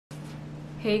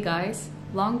Hey guys,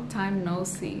 long time no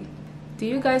see. Do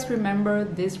you guys remember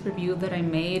this review that I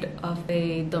made of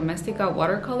a DOMESTIKA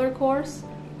watercolor course?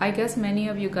 I guess many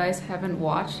of you guys haven't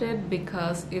watched it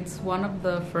because it's one of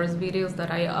the first videos that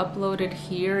I uploaded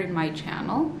here in my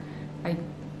channel.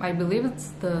 I believe it's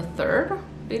the third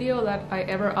video that I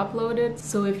ever uploaded.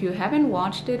 So if you haven't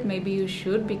watched it, maybe you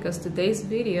should, because today's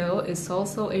video is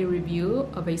also a review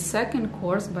of a second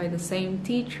course by the same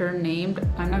teacher named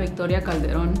Ana Gabriela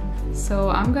Calderón. So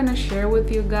I'm gonna share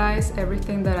with you guys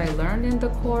everything that I learned in the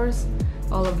course,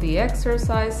 all of the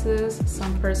exercises,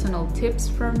 some personal tips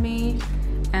from me,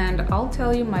 and I'll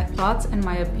tell you my thoughts and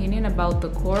my opinion about the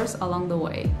course along the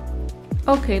way.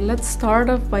 Okay, let's start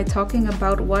off by talking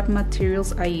about what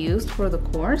materials I used for the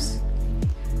course.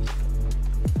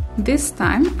 This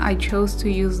time I chose to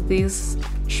use these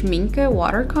Schminke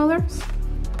watercolors,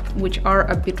 which are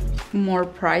a bit more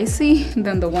pricey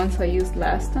than the ones I used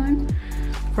last time.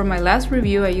 For my last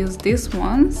review I used these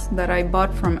ones that I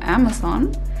bought from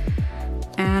Amazon,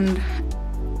 and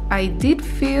I did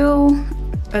feel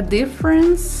a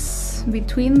difference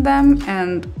between them,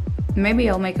 and maybe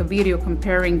I'll make a video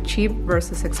comparing cheap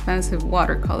versus expensive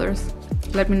watercolors.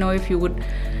 Let me know if you would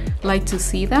like to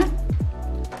see that.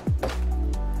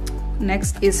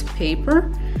 Next is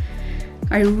paper.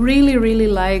 I really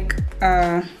like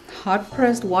hot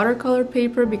pressed watercolor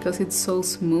paper because it's so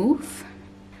smooth,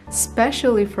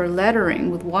 especially for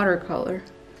lettering with watercolor.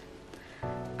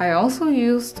 I also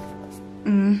used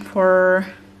for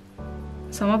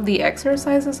some of the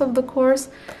exercises of the course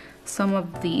some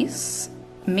of these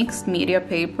mixed media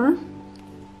paper.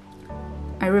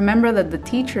 I remember that the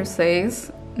teacher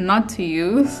says not to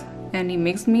use any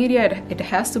mixed media, it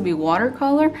has to be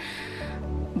watercolor,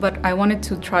 but I wanted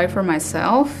to try for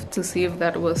myself to see if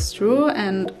that was true,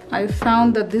 and I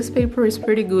found that this paper is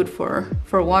pretty good for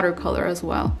watercolor as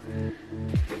well.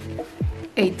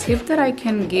 A tip that I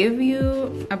can give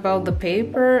you about the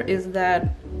paper is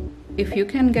that if you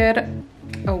can get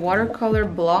a watercolor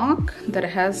block that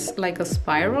has like a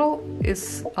spiral,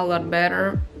 is a lot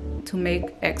better to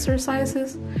make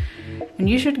exercises, and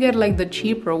you should get like the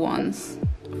cheaper ones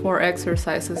for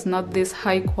exercises, not these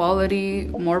high quality,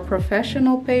 more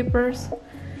professional papers.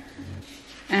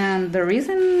 And the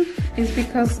reason is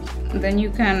because then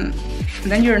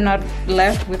you're not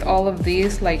left with all of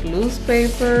these like loose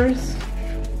papers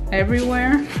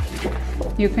everywhere.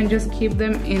 You can just keep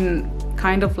them in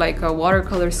kind of like a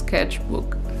watercolor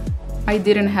sketchbook. I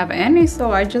didn't have any,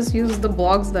 so I just used the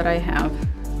blocks that I have.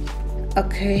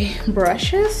 Okay,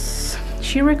 brushes.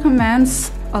 She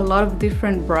recommends a lot of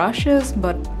different brushes,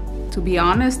 but to be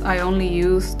honest, I only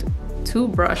used 2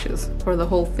 brushes for the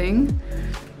whole thing.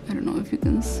 I don't know if you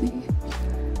can see.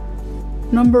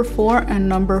 Number 4 and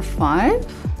number 5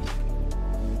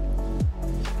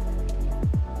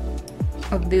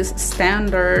 of these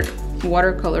standard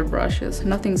watercolor brushes,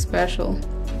 nothing special.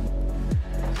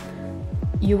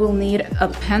 You will need a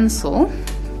pencil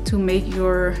to make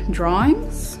your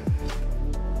drawings,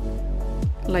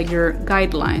 like your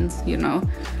guidelines, you know.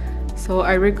 So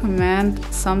I recommend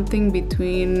something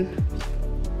between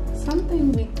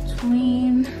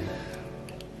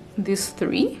these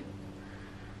 3.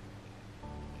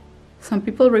 Some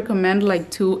people recommend like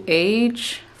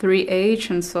 2H, 3H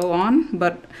and so on,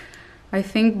 but I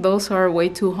think those are way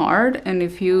too hard, and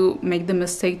if you make the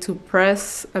mistake to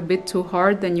press a bit too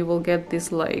hard, then you will get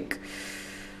this like,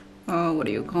 what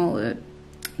do you call it?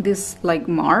 These like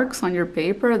marks on your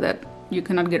paper that you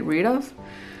cannot get rid of.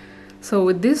 So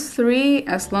with these 3,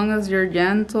 as long as you're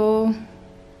gentle,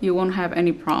 you won't have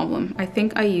any problem. I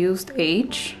think I used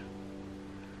H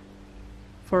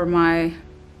for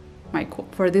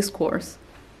for this course.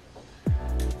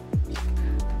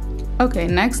 Okay,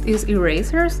 next is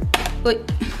erasers.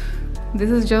 This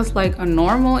is just like a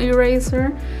normal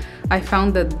eraser. I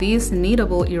found that this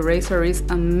kneadable eraser is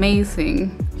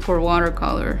amazing for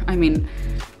watercolor. I mean,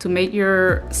 to make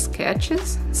your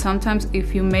sketches, sometimes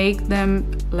if you make them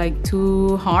like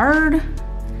too hard,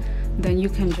 then you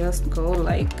can just go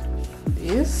like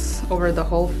this over the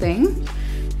whole thing,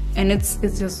 and it's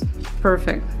just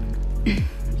perfect.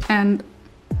 And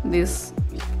this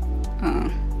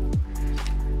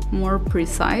more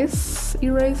precise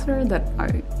eraser that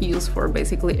I use for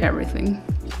basically everything.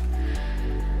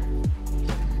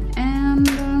 And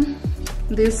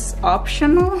this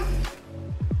optional,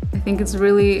 I think it's a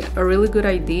really good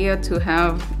idea to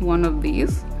have one of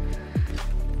these,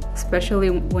 especially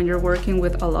when you're working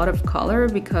with a lot of color,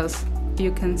 because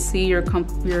you can see your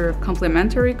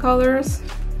complementary colors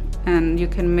and you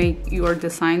can make your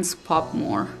designs pop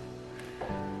more.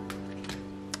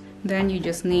 Then you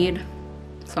just need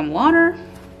some water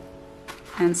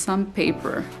and some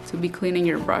paper to be cleaning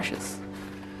your brushes.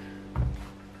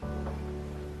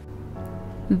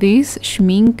 These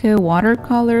Schminke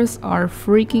watercolors are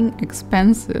freaking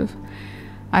expensive.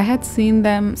 I had seen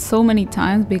them so many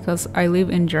times because I live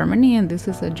in Germany and this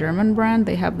is a German brand.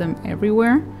 They have them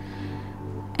everywhere.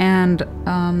 And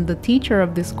the teacher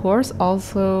of this course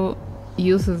also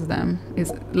uses them.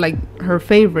 It's like her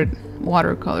favorite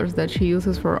watercolors that she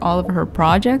uses for all of her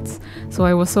projects. So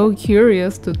I was so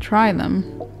curious to try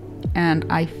them. And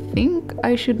I think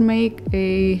I should make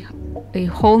a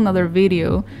whole nother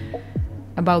video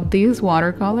about these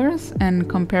watercolors and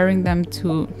comparing them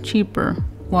to cheaper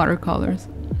watercolors.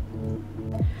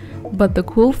 But the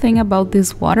cool thing about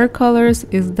these watercolors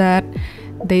is that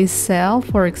they sell,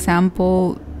 for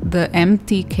example, the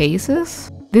empty cases.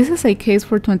 This is a case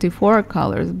for 24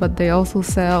 colors, but they also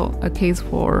sell a case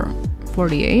for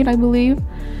 48, I believe.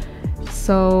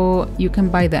 So you can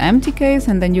buy the empty case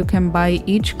and then you can buy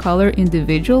each color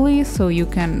individually, so you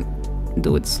can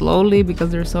do it slowly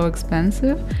because they're so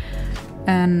expensive.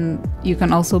 And you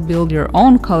can also build your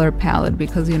own color palette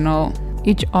because, you know,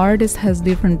 each artist has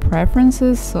different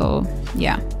preferences, so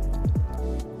yeah.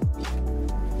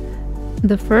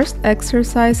 The first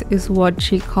exercise is what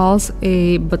she calls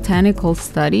a botanical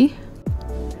study.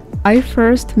 I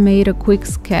first made a quick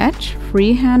sketch,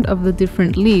 freehand, of the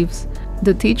different leaves.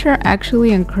 The teacher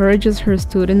actually encourages her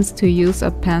students to use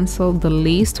a pencil the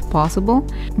least possible,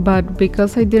 but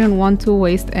because I didn't want to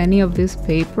waste any of this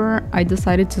paper, I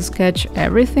decided to sketch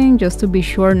everything just to be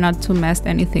sure not to mess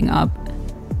anything up.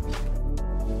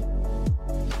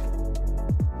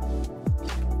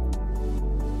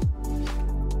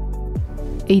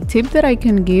 A tip that I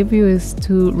can give you is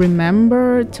to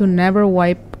remember to never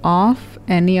wipe off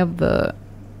any of the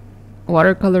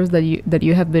watercolors that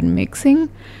you have been mixing,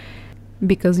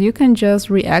 because you can just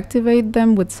reactivate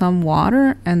them with some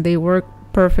water and they work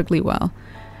perfectly well.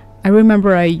 I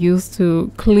remember I used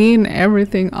to clean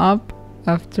everything up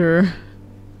after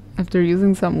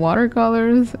using some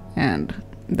watercolors, and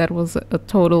that was a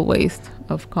total waste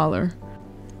of color.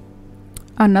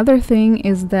 Another thing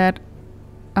is that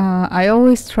I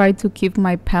always try to keep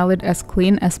my palette as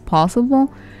clean as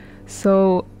possible.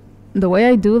 So the way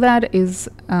I do that is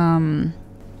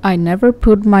I never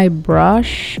put my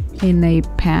brush in a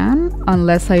pan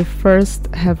unless I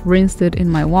first have rinsed it in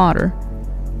my water.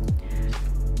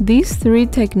 These three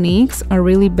techniques are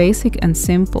really basic and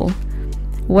simple.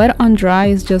 Wet on dry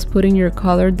is just putting your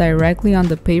color directly on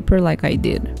the paper like I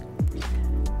did.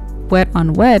 Wet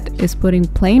on wet is putting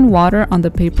plain water on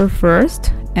the paper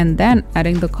first and then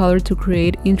adding the color to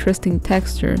create interesting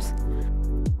textures.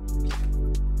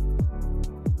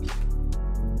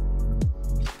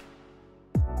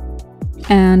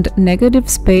 And negative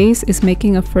space is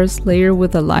making a first layer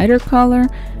with a lighter color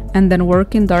and then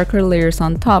working darker layers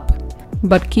on top,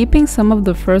 but keeping some of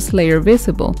the first layer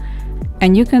visible.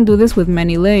 And you can do this with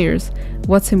many layers.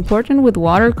 What's important with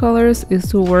watercolors is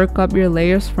to work up your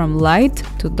layers from light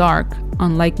to dark,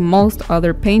 unlike most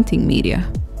other painting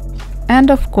media. And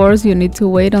of course, you need to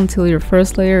wait until your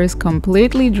first layer is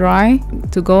completely dry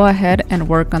to go ahead and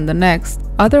work on the next.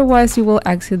 Otherwise, you will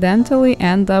accidentally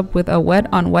end up with a wet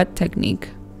on wet technique.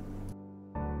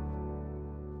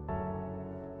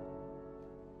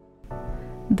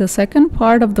 The second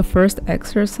part of the first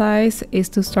exercise is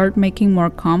to start making more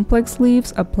complex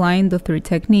leaves applying the three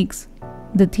techniques.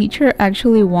 The teacher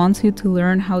actually wants you to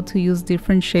learn how to use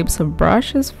different shapes of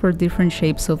brushes for different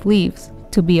shapes of leaves.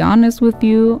 To be honest with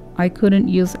you, I couldn't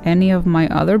use any of my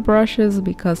other brushes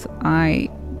because I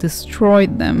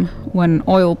destroyed them when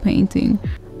oil painting.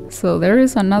 So there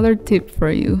is another tip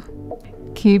for you.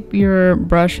 Keep your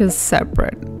brushes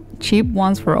separate. Cheap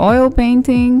ones for oil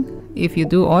painting, if you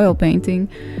do oil painting,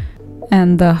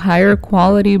 and the higher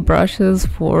quality brushes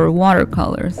for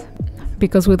watercolors.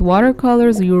 Because with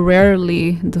watercolors, you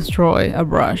rarely destroy a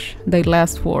brush. They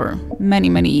last for many,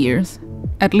 many years,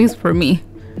 at least for me.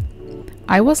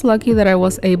 I was lucky that I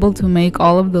was able to make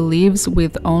all of the leaves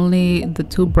with only the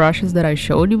two brushes that I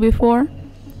showed you before.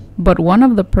 But one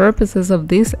of the purposes of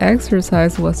this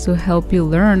exercise was to help you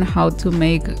learn how to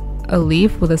make a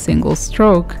leaf with a single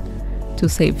stroke, to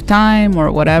save time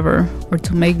or whatever, or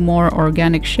to make more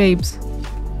organic shapes.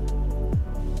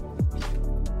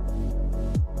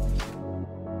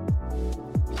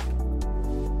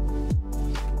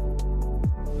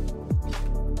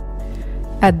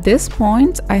 At this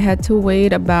point, I had to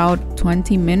wait about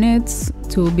 20 minutes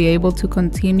to be able to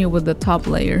continue with the top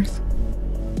layers.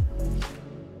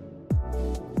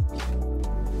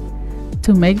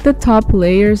 To make the top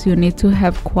layers, you need to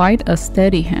have quite a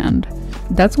steady hand.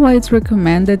 That's why it's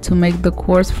recommended to make the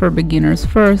course for beginners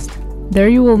first. There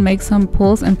you will make some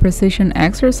pulse and precision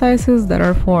exercises that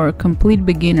are for complete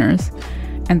beginners.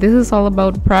 And this is all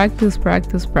about practice,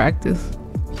 practice, practice.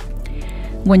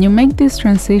 When you make these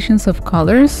transitions of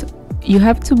colors, you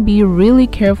have to be really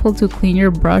careful to clean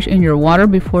your brush in your water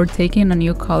before taking a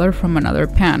new color from another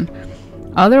pan.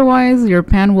 Otherwise, your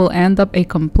pan will end up a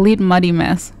complete muddy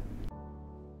mess.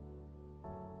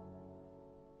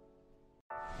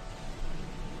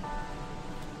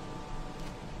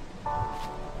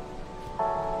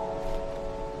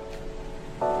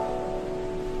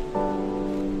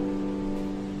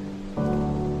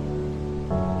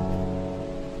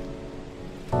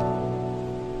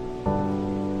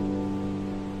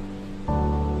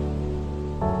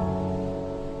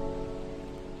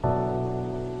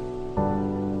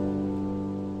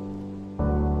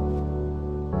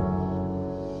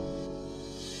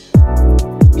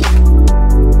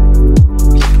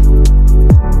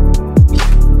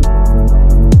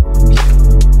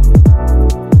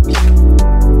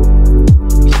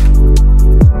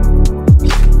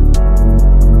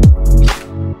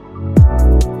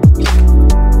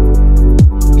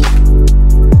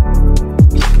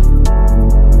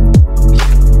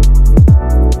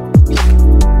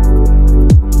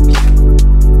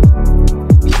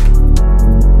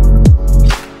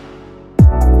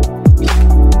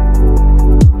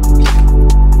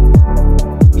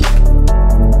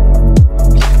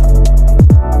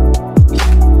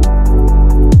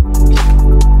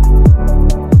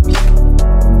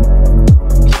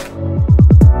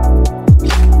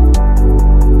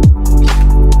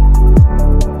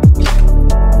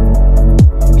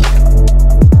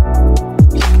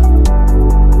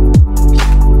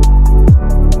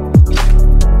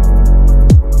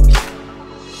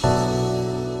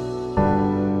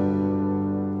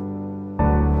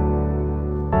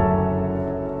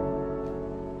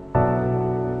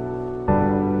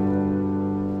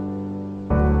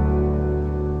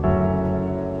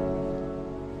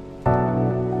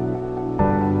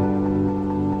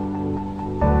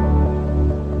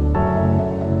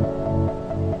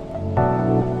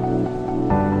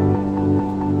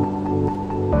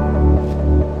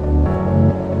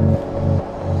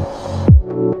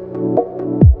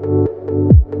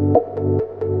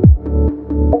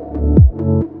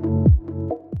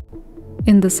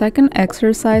 In the second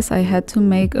exercise, I had to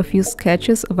make a few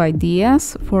sketches of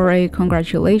ideas for a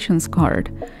congratulations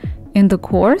card. In the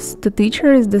course, the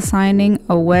teacher is designing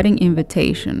a wedding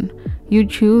invitation. You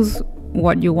choose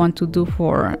what you want to do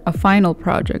for a final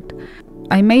project.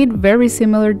 I made very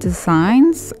similar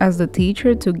designs as the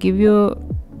teacher to give you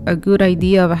a good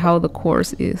idea of how the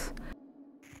course is.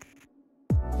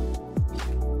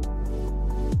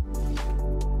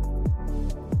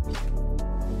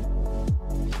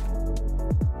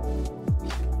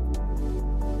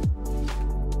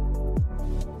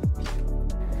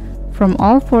 From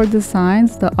all 4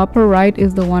 designs, the upper right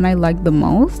is the one I like the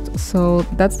most, so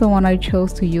that's the one I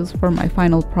chose to use for my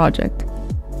final project.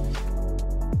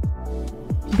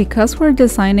 Because we're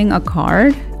designing a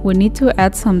card, we need to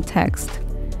add some text.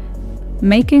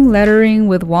 Making lettering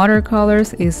with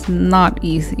watercolors is not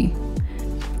easy.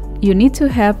 You need to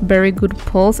have very good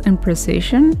pulse and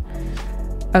precision,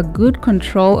 a good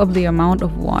control of the amount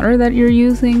of water that you're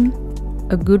using,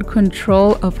 a good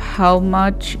control of how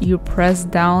much you press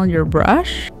down your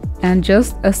brush, and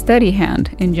just a steady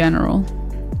hand in general.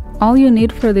 All you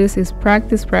need for this is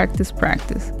practice, practice,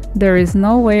 practice. There is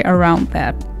no way around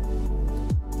that.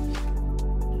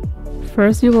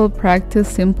 First, you will practice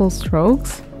simple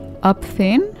strokes, up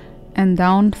thin and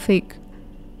down thick.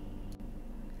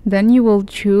 Then you will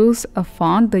choose a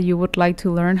font that you would like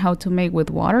to learn how to make with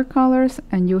watercolors,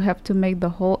 and you have to make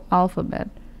the whole alphabet.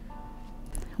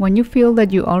 When you feel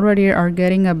that you already are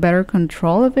getting a better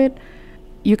control of it,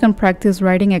 you can practice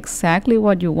writing exactly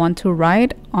what you want to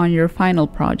write on your final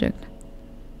project.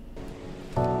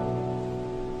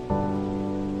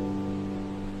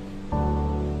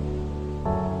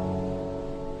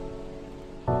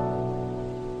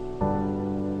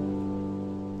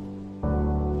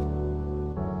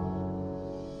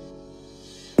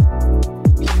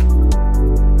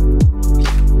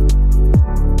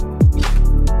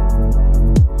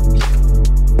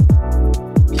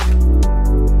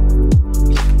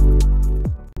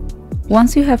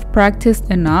 Once you have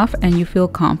practiced enough and you feel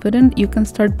confident, you can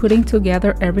start putting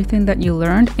together everything that you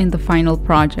learned in the final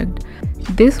project.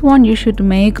 This one you should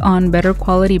make on better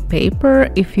quality paper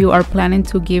if you are planning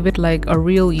to give it like a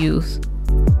real use.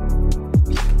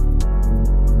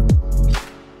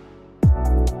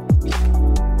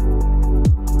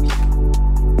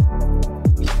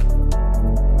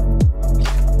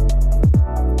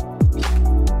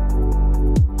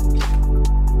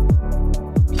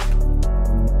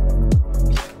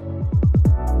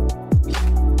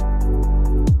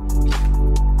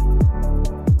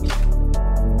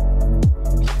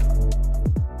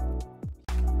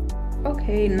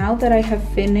 now that I have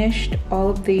finished all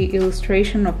of the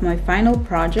illustration of my final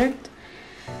project,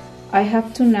 I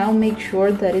have to now make sure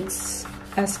that it's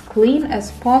as clean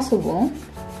as possible,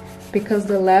 because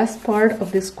the last part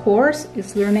of this course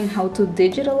is learning how to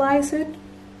digitalize it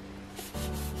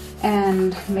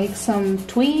and make some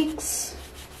tweaks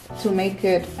to make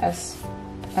it as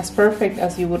perfect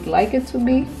as you would like it to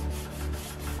be.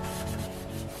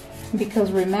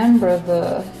 Because remember,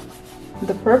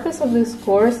 the purpose of this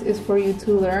course is for you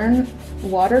to learn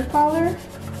watercolor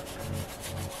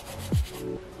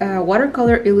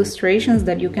illustrations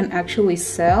that you can actually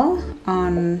sell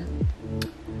on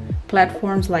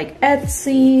platforms like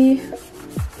Etsy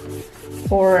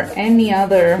or any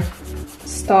other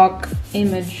stock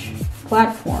image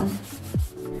platform.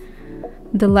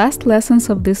 The last lessons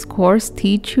of this course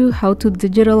teach you how to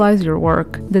digitalize your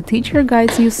work. The teacher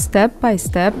guides you step by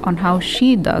step on how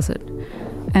she does it.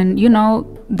 And you know,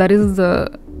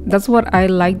 that's what I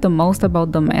like the most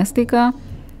about Domestika,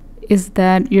 is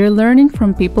that you're learning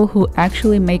from people who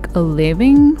actually make a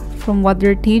living from what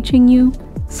they're teaching you.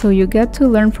 So you get to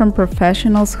learn from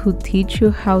professionals who teach you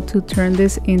how to turn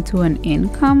this into an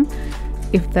income,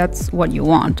 if that's what you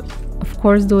want. Of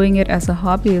course, doing it as a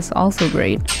hobby is also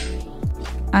great.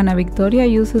 Ana Victoria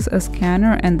uses a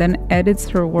scanner and then edits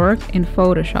her work in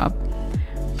Photoshop.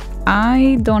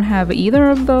 I don't have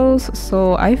either of those,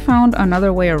 so I found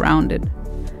another way around it.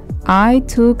 I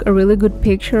took a really good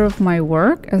picture of my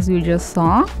work, as you just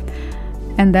saw,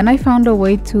 and then I found a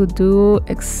way to do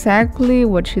exactly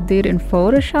what she did in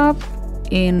Photoshop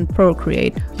in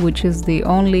Procreate, which is the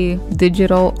only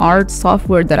digital art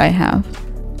software that I have.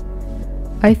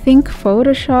 I think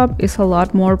Photoshop is a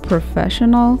lot more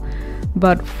professional,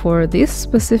 but for this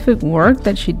specific work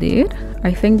that she did,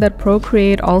 I think that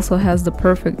Procreate also has the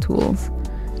perfect tools.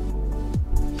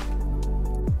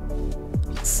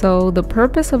 So the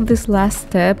purpose of this last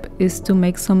step is to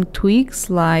make some tweaks,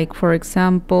 like for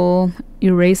example,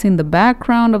 erasing the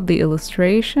background of the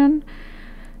illustration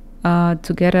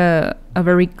to get a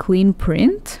very clean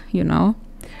print, you know.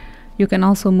 You can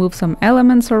also move some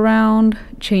elements around,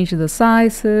 change the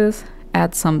sizes,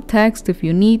 add some text if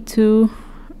you need to,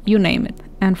 you name it.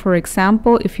 And for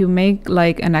example, if you make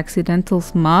like an accidental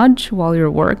smudge while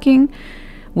you're working,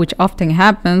 which often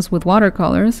happens with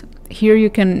watercolors, here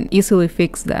you can easily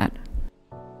fix that.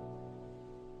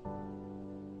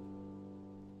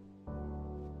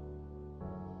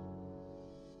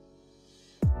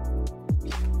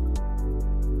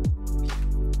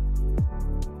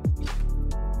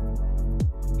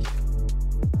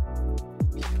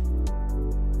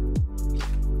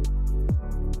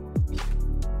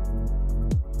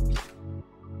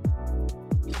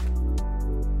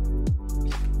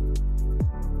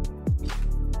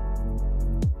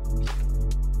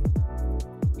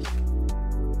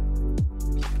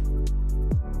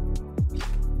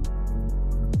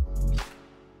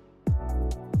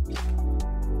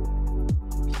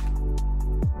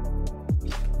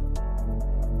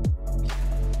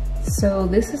 So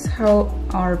this is how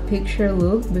our picture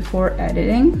looked before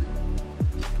editing,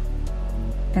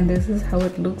 and this is how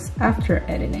it looks after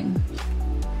editing.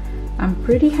 I'm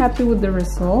pretty happy with the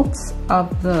results of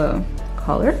the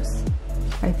colors.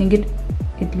 I think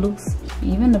it looks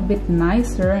even a bit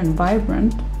nicer and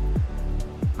vibrant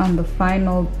on the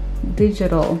final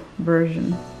digital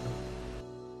version.